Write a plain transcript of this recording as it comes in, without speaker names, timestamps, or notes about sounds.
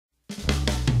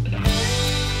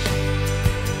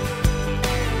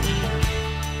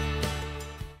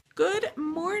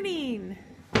morning.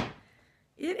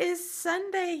 It is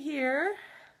Sunday here,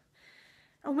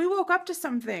 and we woke up to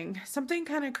something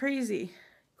kind of crazy.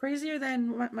 Crazier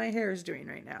than what my hair is doing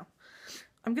right now.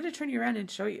 I'm going to turn you around and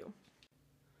show you.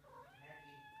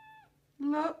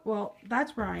 Look, well,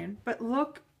 that's Brian, but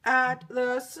look at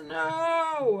the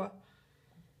snow.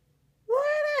 Look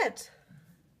at it.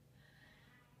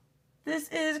 This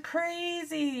is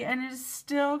crazy, and it is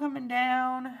still coming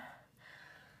down.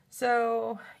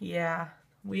 So, yeah,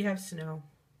 we have snow.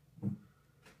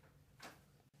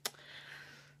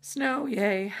 Snow,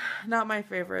 yay. Not my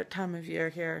favorite time of year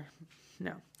here.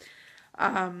 No.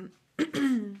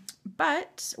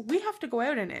 But we have to go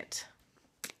out in it,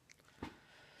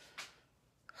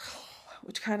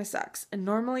 which kind of sucks. And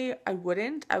normally I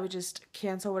wouldn't. I would just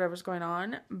cancel whatever's going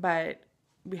on, but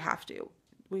we have to.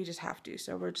 We just have to.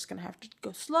 So we're just going to have to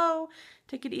go slow,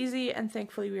 take it easy, and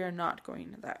thankfully we are not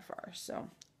going that far. So,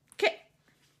 okay.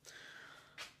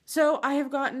 So I have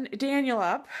gotten Daniel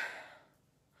up.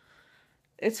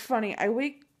 It's funny. I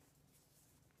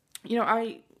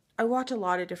watch a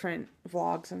lot of different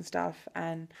vlogs and stuff,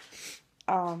 and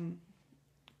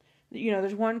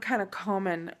there's one kind of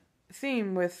common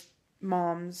theme with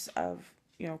moms of,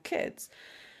 kids,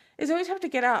 is always have to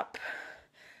get up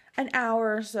an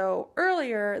hour or so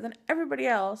earlier than everybody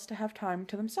else to have time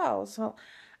to themselves. So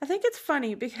I think it's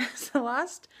funny because the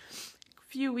last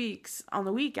few weeks, on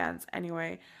the weekends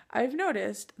anyway, I've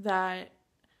noticed that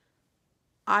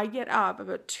I get up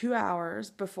about 2 hours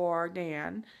before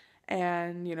Dan,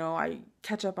 and, I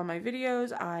catch up on my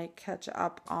videos, I catch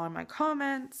up on my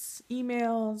comments,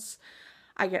 emails,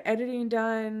 I get editing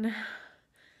done,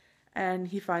 and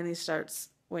he finally starts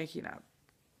waking up.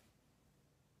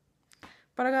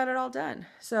 But I got it all done.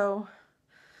 So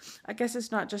I guess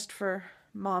it's not just for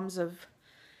moms of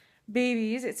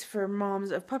babies, it's for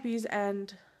moms of puppies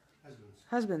and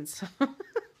husbands.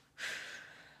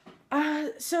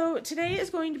 So today is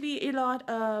going to be a lot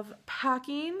of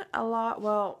packing, I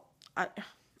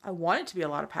want it to be a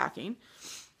lot of packing.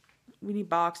 We need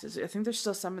boxes. I think there's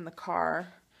still some in the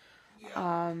car.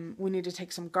 Yeah. We need to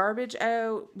take some garbage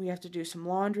out. We have to do some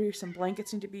laundry. Some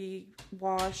blankets need to be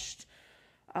washed.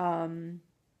 We're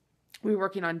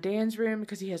working on Dan's room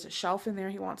because he has a shelf in there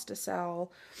he wants to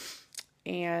sell.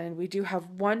 And we do have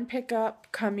one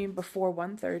pickup coming before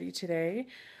 1:30 today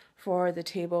for the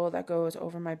table that goes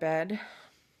over my bed.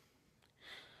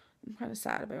 I'm kind of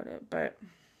sad about it, but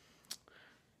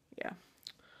yeah.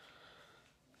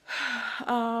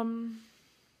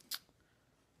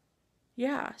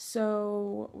 Yeah,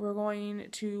 so we're going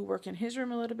to work in his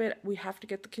room a little bit. We have to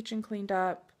get the kitchen cleaned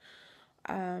up.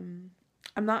 I'm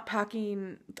not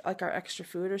packing like our extra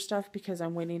food or stuff because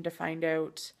I'm waiting to find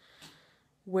out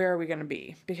where are we going to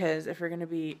be. Because if we're going to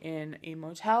be in a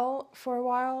motel for a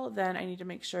while, then I need to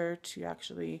make sure to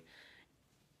actually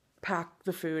pack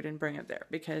the food and bring it there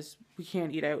because we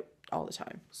can't eat out all the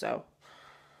time. So,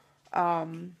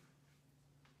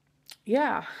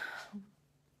 yeah,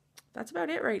 that's about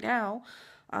it right now.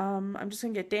 I'm just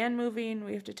going to get Dan moving.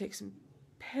 We have to take some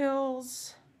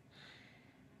pills.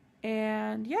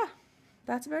 And yeah,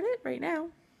 that's about it right now.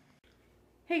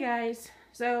 Hey guys,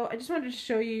 so I just wanted to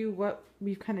show you what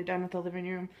we've kind of done with the living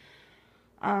room.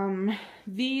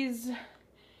 These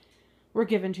were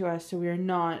given to us, so we are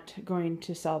not going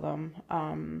to sell them.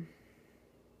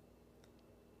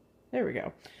 There we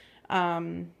go.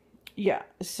 Yeah,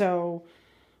 so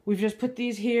we've just put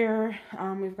these here.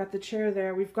 We've got the chair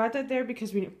there. We've got that there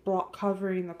because we block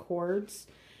covering the cords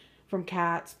from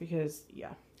cats because,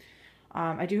 yeah.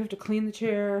 I do have to clean the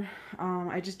chair.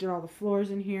 I just did all the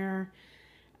floors in here,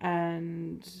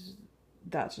 and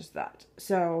that's just that.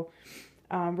 So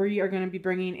we are going to be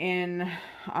bringing in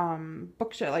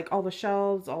bookshelf, like all the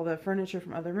shelves, all the furniture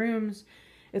from other rooms.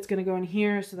 It's going to go in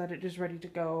here so that it is ready to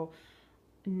go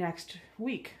next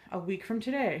week, a week from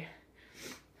today.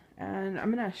 And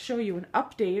I'm going to show you an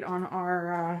update on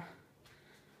our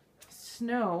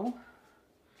snow.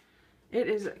 It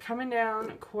is coming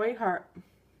down quite hard.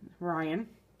 Ryan.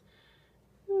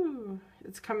 Ooh,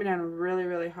 it's coming down really,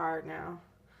 really hard now.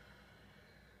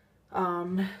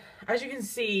 As you can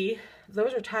see,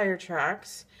 those are tire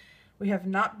tracks. We have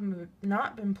not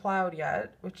been plowed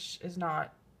yet, which is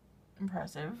not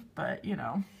impressive, but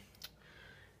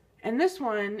And this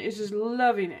one is just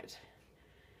loving it.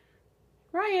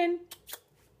 Ryan,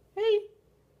 hey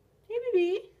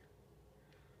baby.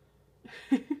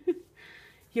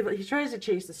 He tries to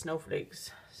chase the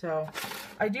snowflakes. So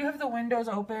I do have the windows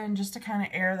open just to kind of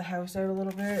air the house out a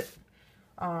little bit.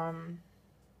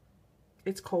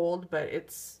 It's cold, but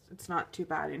it's not too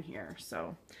bad in here.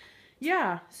 So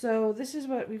yeah, so this is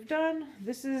what we've done.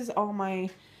 This is all my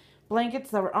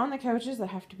blankets that were on the couches that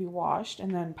have to be washed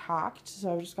and then packed.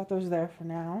 So I just got those there for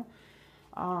now.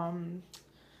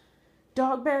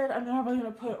 Dog bed, I'm probably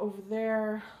going to put over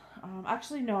there.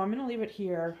 Actually, no, I'm going to leave it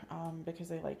here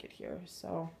because I like it here.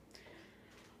 So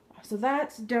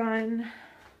that's done.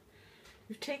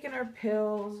 We've taken our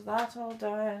pills. That's all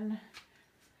done.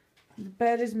 The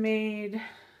bed is made.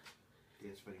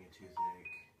 Dan's fighting a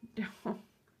toothache.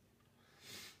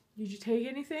 Did you take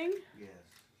anything? Yes.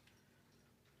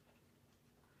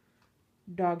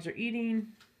 Dogs are eating.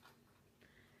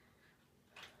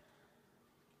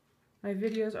 My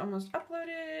video's almost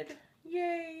uploaded.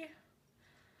 Yay!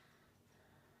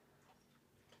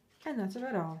 And that's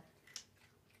about all.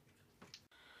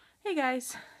 Hey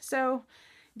guys, so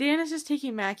Dan is just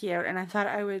taking Mackie out, and I thought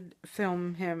I would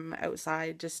film him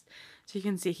outside just so you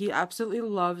can see. He absolutely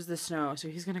loves the snow, so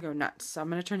he's gonna go nuts. So I'm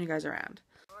gonna turn you guys around.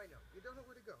 I know. You don't know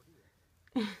where to go, do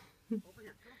you? Over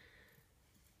here, come on.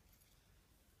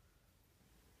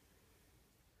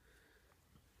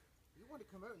 You want to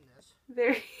come out in this?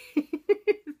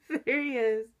 There he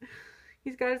is.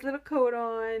 He's got his little coat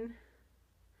on.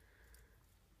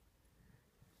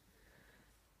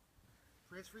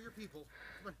 Praise for your people.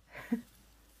 Come on.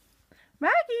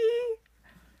 Maggie!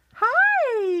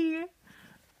 Hi!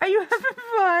 Are you having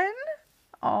fun?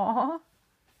 Aw.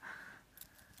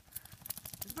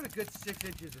 There's been a good 6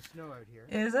 inches of snow out here.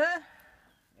 Is it?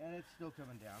 And it's still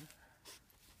coming down.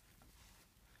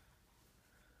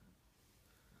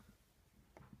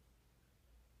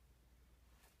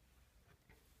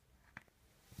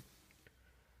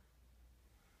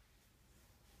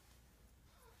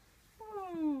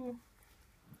 Ooh.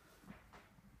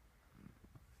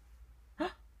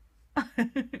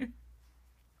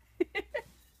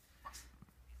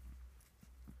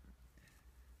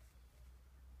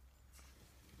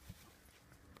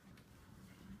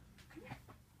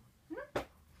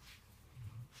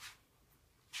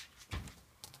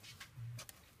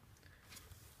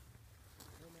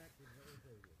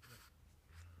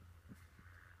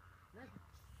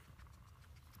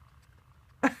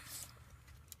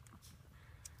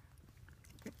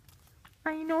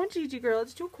 I know, Gigi girl,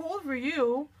 it's too cold for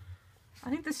you. I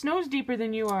think the snow's deeper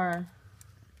than you are.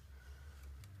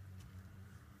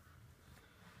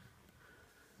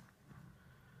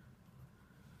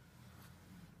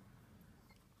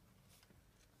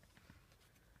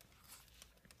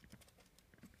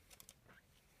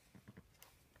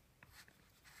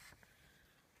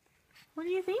 What do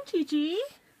you think, Gigi?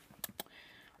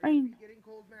 Getting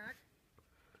cold, Mac?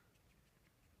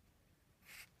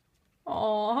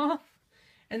 Aww.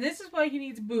 And this is why he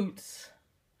needs boots.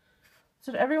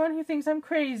 So to everyone who thinks I'm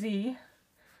crazy,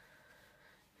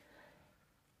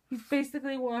 he's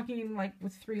basically walking like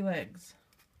with 3 legs.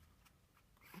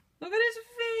 Look at his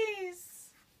face.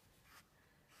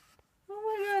 Oh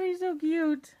my god, he's so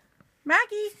cute.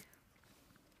 Mackie.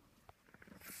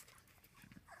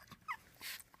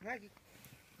 Maggie.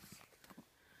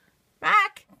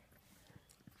 Mac.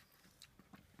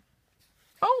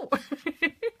 Oh.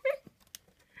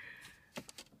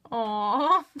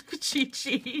 Aww, look at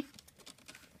Chi-Chi.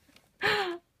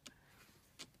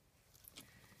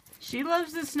 She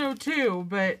loves the snow too,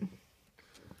 but...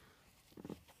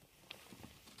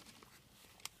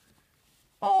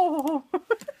 Oh!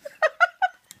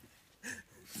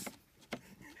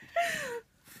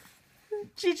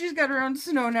 Chi-Chi's got her own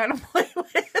snow now to play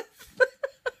with.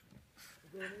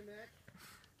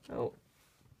 Oh.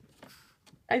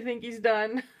 I think he's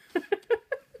done.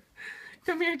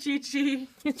 Come here, Chi-Chi.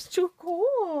 It's too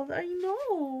cold. I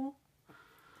know.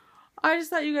 I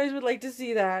just thought you guys would like to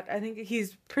see that. I think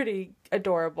he's pretty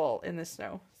adorable in the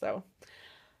snow. So,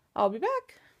 I'll be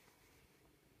back.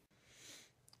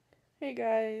 Hey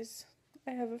guys.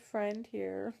 I have a friend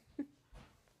here.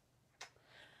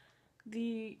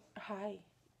 The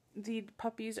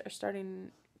puppies are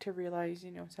starting to realize,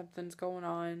 you know, something's going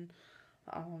on.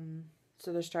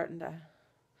 So they're starting to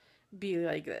be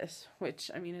like this,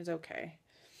 which, I mean, is okay.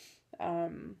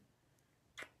 There's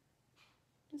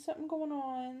something going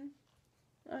on.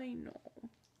 I know.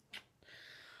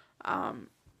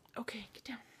 Okay,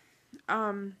 get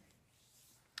down.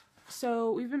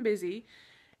 So we've been busy.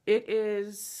 It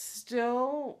is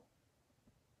still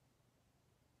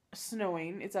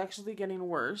snowing. It's actually getting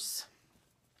worse.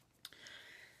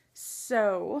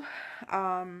 So,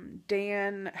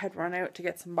 Dan had run out to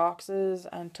get some boxes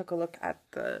and took a look at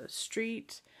the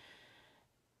street.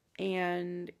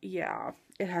 And yeah,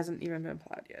 it hasn't even been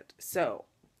plowed yet. So,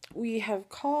 we have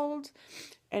called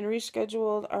and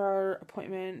rescheduled our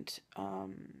appointment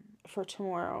for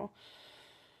tomorrow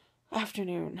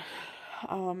afternoon.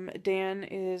 Dan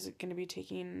is going to be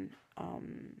taking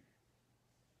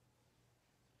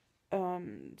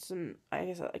some, I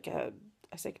guess, like a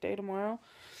sick day tomorrow.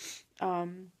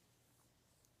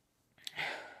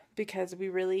 Because we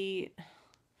really,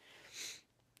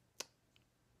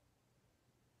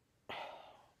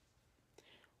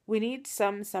 we need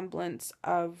some semblance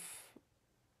of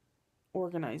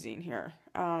organizing here.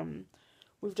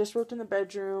 We've just worked in the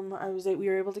bedroom. We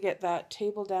were able to get that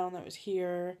table down that was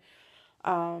here.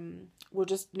 We're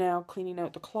just now cleaning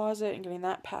out the closet and getting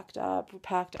that packed up. We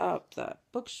packed up the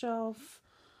bookshelf.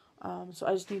 So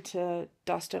I just need to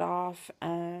dust it off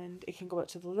and it can go out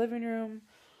to the living room.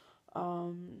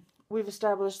 We've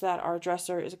established that our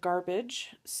dresser is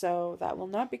garbage, so that will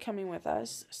not be coming with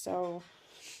us. So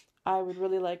I would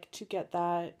really like to get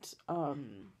that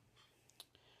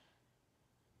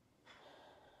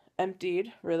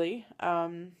emptied, really.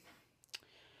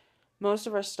 Most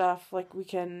of our stuff, like, we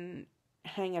can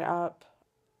hang it up,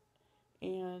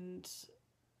 and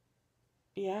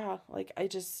yeah, like,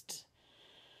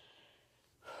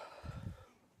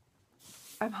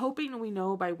 I'm hoping we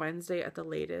know by Wednesday at the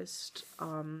latest,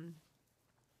 kind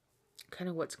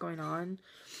of what's going on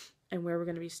and where we're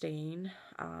going to be staying.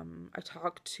 I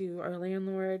talked to our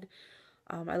landlord.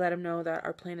 I let him know that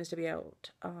our plan is to be out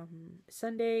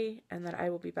Sunday and that I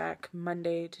will be back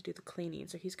Monday to do the cleaning.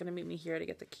 So he's going to meet me here to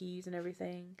get the keys and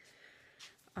everything.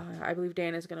 I believe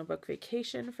Dan is going to book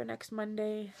vacation for next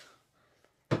Monday,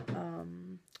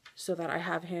 so that I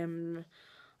have him,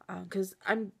 because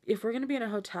if we're going to be in a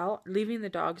hotel, leaving the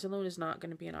dogs alone is not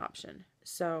going to be an option.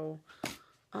 So,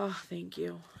 oh, thank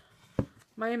you.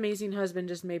 My amazing husband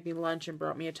just made me lunch and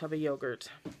brought me a tub of yogurt.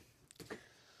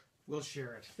 We'll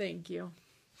share it. Thank you.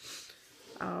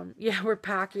 Yeah, we're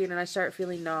packing and I start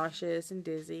feeling nauseous and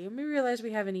dizzy. And we realize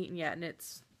we haven't eaten yet and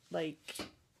it's like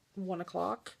 1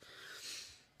 o'clock.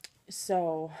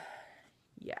 So,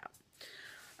 yeah.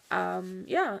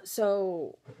 Yeah,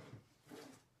 so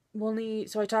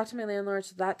I talked to my landlord,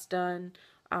 so that's done.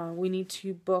 We need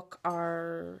to book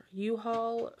our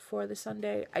U-Haul for the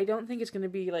Sunday. I don't think it's going to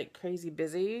be like crazy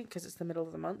busy because it's the middle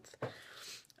of the month.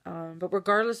 But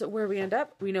regardless of where we end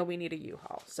up, we know we need a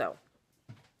U-Haul. So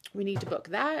we need to book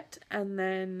that, and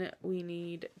then we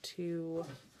need to,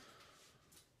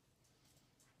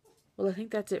 well, I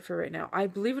think that's it for right now. I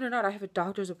believe it or not, I have a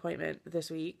doctor's appointment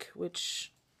this week,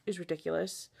 which is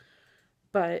ridiculous,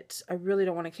 but I really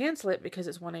don't want to cancel it because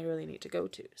it's one I really need to go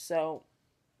to. So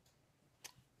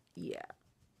yeah.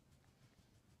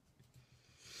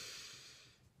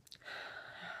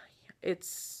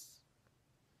 It's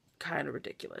kind of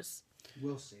ridiculous.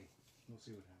 We'll see. We'll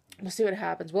see what happens. We'll see what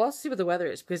happens. We'll also see what the weather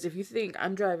is, because if you think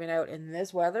I'm driving out in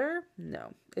this weather,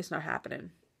 no, it's not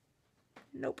happening.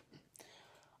 Nope.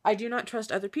 I do not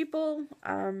trust other people.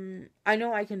 I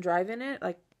know I can drive in it.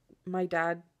 Like, my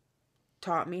dad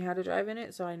taught me how to drive in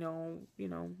it, so I know,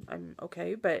 I'm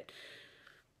okay, but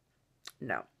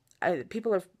no.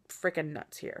 People are freaking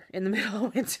nuts here in the middle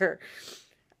of winter.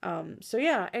 So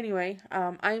yeah, anyway,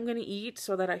 I'm going to eat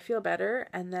so that I feel better,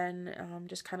 and then,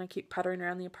 just kind of keep puttering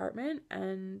around the apartment,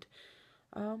 and,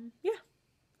 yeah,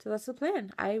 so that's the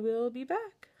plan. I will be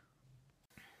back.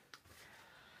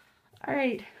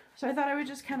 Alright, so I thought I would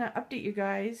just kind of update you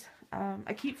guys.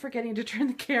 I keep forgetting to turn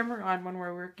the camera on when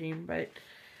we're working, but,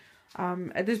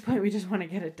 at this point we just want to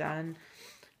get it done.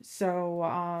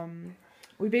 So,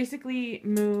 we basically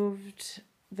moved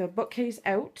the bookcase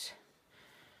out.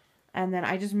 And then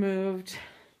I just moved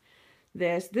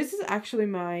this. This is actually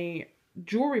my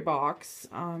jewelry box.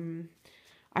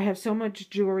 I have so much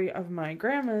jewelry of my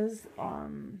grandma's.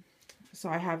 So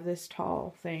I have this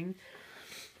tall thing.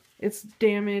 It's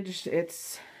damaged.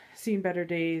 It's seen better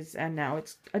days. And now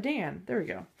it's a Dan. There we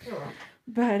go. Yeah.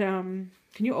 But can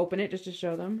you open it just to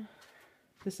show them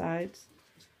the sides?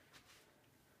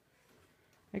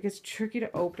 Like, it's tricky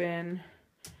to open.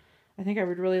 I think I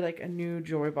would really like a new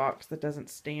jewelry box that doesn't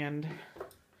stand.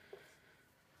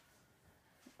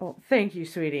 Oh, thank you,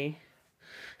 sweetie.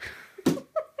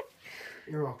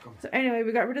 You're welcome. So anyway,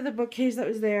 we got rid of the bookcase that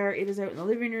was there. It is out in the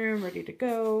living room, ready to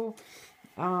go.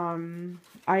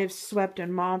 I have swept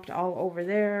and mopped all over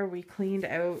there. We cleaned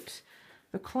out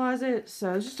the closet.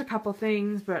 So it's just a couple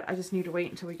things, but I just need to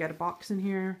wait until we get a box in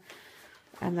here.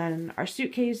 And then our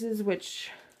suitcases,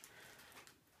 which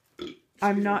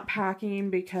I'm not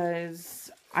packing because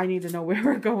I need to know where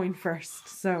we're going first,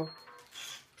 so.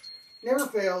 Never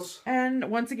fails.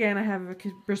 And once again, I have a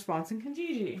response in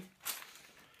Kijiji.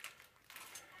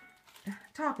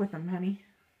 Talk with them, honey.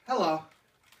 Hello.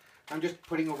 I'm just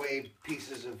putting away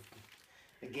pieces of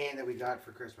the game that we got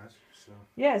for Christmas, so.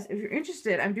 Yes, if you're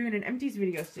interested, I'm doing an empties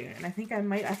video soon, and I think I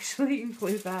might actually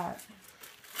include that.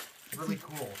 Really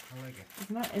cool. I like it. It's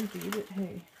not empty, but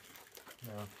hey.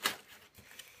 No.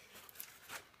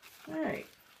 Alright.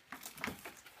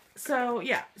 So,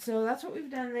 yeah. So, that's what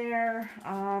we've done there.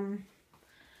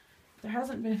 There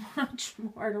hasn't been much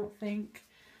more, I don't think.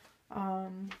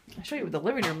 I'll show you what the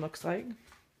living room looks like.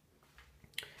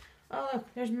 Oh, look.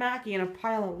 There's Mackie in a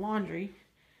pile of laundry.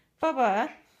 Bubba.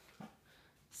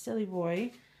 Silly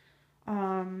boy.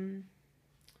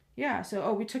 Yeah, so,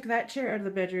 oh, we took that chair out of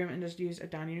the bedroom and just used a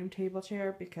dining room table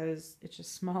chair because it's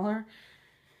just smaller.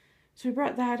 So we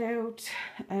brought that out,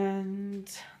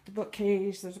 and the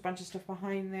bookcase, there's a bunch of stuff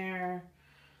behind there.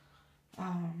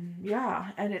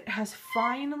 Yeah, and it has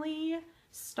finally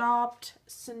stopped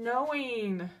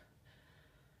snowing.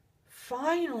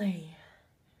 Finally.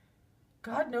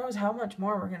 God knows how much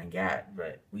more we're going to get,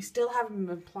 but we still haven't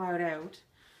been plowed out.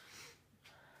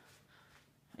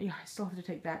 Yeah, I still have to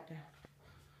take that down.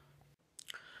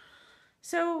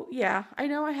 So, yeah, I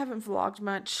know I haven't vlogged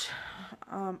much.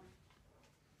 I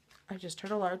just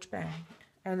heard a large bang,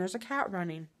 and there's a cat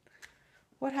running.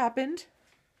 What happened?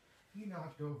 He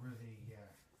knocked over the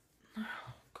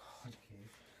Oh, God.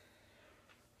 case.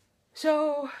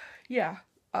 So, yeah,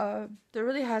 there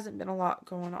really hasn't been a lot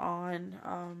going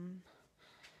on.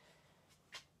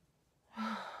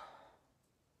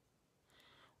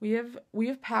 We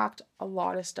have packed a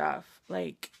lot of stuff.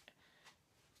 Like,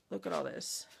 look at all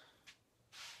this.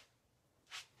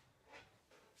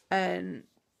 And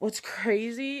what's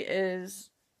crazy is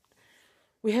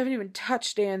we haven't even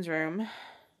touched Dan's room.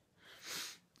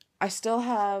 I still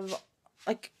have,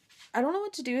 like, I don't know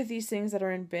what to do with these things that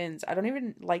are in bins. I don't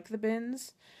even like the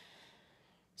bins.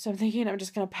 So I'm thinking I'm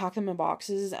just going to pack them in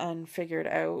boxes and figure it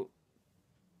out,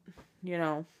 you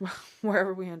know,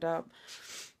 wherever we end up.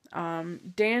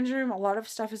 Dan's room, a lot of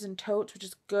stuff is in totes, which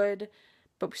is good.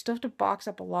 But we still have to box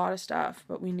up a lot of stuff.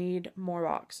 But we need more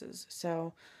boxes.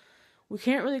 So we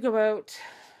can't really go out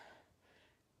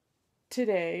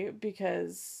today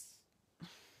because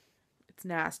it's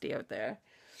nasty out there.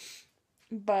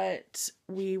 But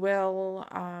we will,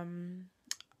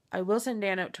 I will send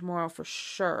Dan out tomorrow for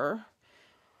sure.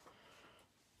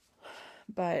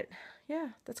 But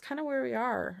yeah, that's kind of where we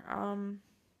are.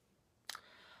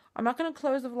 I'm not going to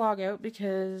close the vlog out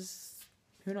because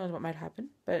who knows what might happen.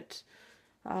 But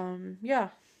yeah,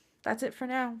 that's it for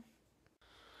now.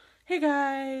 Hey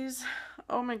guys.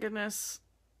 Oh my goodness.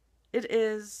 It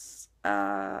is,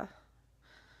 I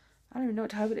don't even know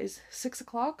what time it is. 6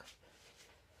 o'clock?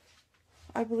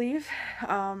 I believe.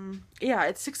 Yeah,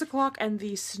 it's 6 o'clock and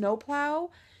the snowplow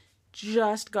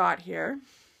just got here.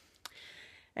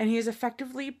 And he is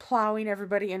effectively plowing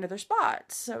everybody into their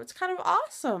spots. So it's kind of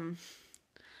awesome.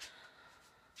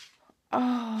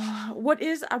 Oh,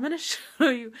 I'm going to show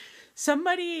you.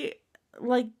 Somebody,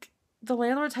 like, the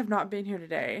landlords have not been here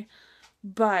today.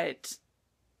 But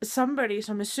somebody,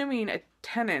 so I'm assuming a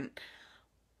tenant,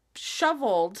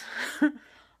 shoveled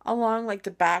along, like,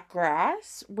 the back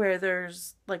grass where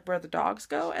there's, like, where the dogs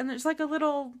go. And there's, like, a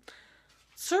little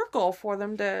circle for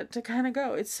them to kind of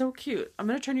go. It's so cute. I'm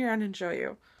going to turn you around and show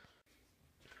you.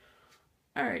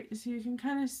 Alright, so you can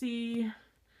kind of see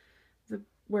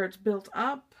where it's built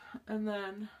up. And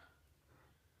then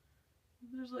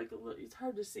there's, like, a little, it's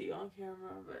hard to see on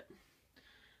camera, but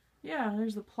yeah,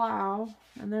 there's the plow.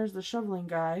 And there's the shoveling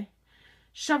guy.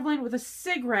 Shoveling with a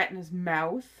cigarette in his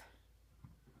mouth.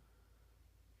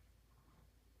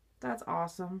 That's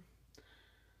awesome.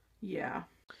 Yeah.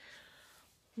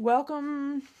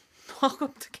 Welcome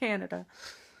to Canada.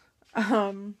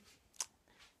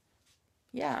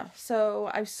 Yeah, so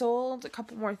I've sold a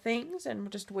couple more things and we're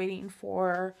just waiting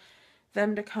for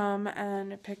them to come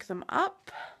and pick them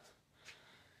up.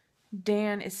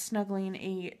 Dan is snuggling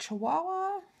a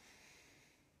chihuahua.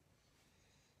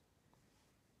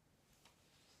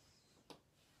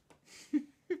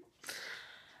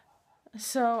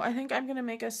 So I think I'm going to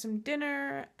make us some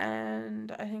dinner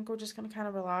and I think we're just going to kind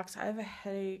of relax. I have a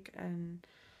headache and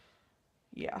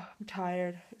yeah, I'm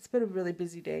tired. It's been a really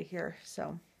busy day here.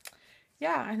 So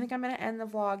yeah, I think I'm going to end the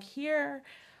vlog here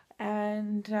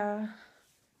and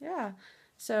yeah.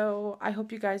 So I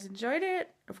hope you guys enjoyed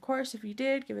it. Of course, if you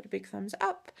did, give it a big thumbs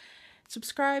up.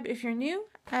 Subscribe if you're new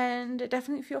and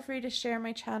definitely feel free to share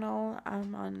my channel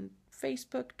on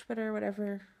Facebook, Twitter,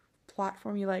 whatever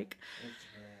platform you like.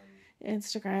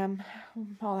 Instagram,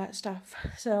 all that stuff.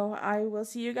 So I will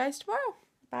see you guys tomorrow.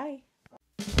 Bye.